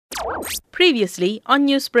Previously on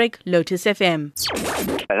Newsbreak, Lotus FM.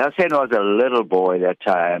 Hassan was a little boy that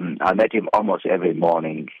time. I met him almost every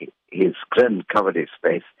morning. His grin covered his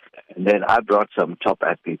face. And then I brought some top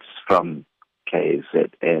athletes from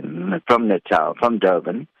KZN, from Natal, from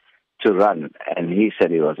Durban, to run. And he said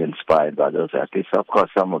he was inspired by those athletes. Of course,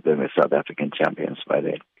 some of them were South African champions by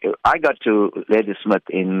then. I got to Ladysmith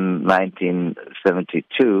in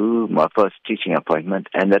 1972, my first teaching appointment,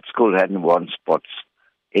 and that school hadn't won sports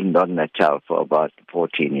in Natal for about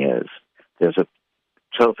 14 years. There's a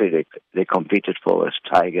trophy they competed for was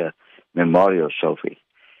Tiger Memorial Trophy.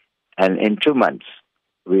 And in 2 months,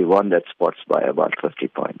 we won that sports by about 50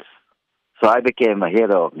 points. So I became a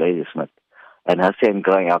hero of Ladysmith. And Hassan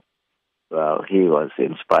growing up, well, he was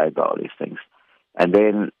inspired by all these things. And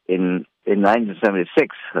then in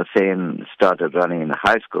 1976, Hassan started running in the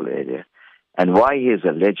high school area. And why he is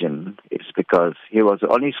a legend is because he was the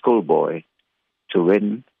only schoolboy to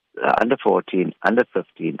win under 14, under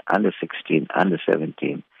 15, under 16, under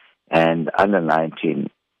 17, and under 19,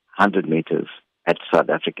 100 meters at South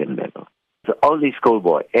African level. The only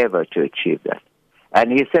schoolboy ever to achieve that.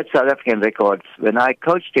 And he set South African records. When I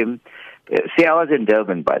coached him, I was in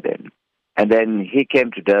Durban by then. And then he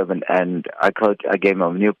came to Durban and I gave him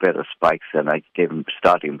a new pair of spikes and I gave him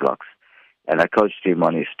starting blocks. And I coached him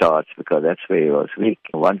on his starts because that's where he was weak.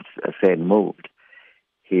 Once Hassan moved,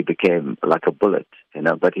 he became like a bullet,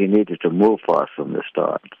 but he needed to move fast from the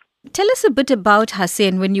start. Tell us a bit about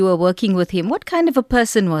Hassan when you were working with him. What kind of a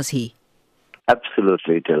person was he?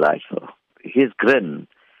 Absolutely delightful. His grin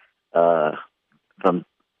from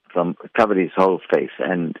covered his whole face,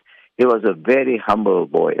 and he was a very humble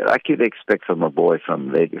boy, like you'd expect from a boy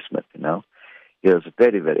from Ladysmith, He was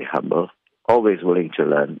very, very humble, always willing to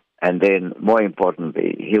learn, and then, more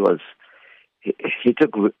importantly, he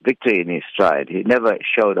took victory in his stride. He never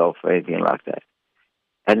showed off or anything like that.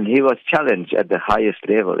 And he was challenged at the highest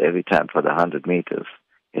level every time for the 100 meters.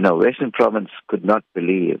 Western Province could not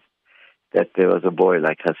believe that there was a boy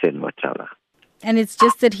like Hassan Motala. And it's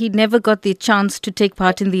just that he never got the chance to take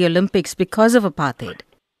part in the Olympics because of apartheid.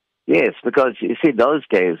 Yes, because, you see, those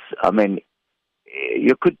days,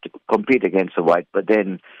 you could compete against a white, but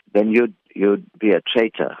then you'd be a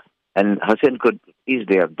traitor. And Hassan could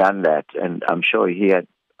easily have done that, and I'm sure he had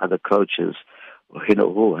other coaches,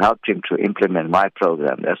 who helped him to implement my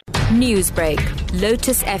program. Newsbreak,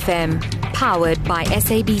 Lotus FM, powered by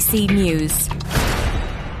SABC News.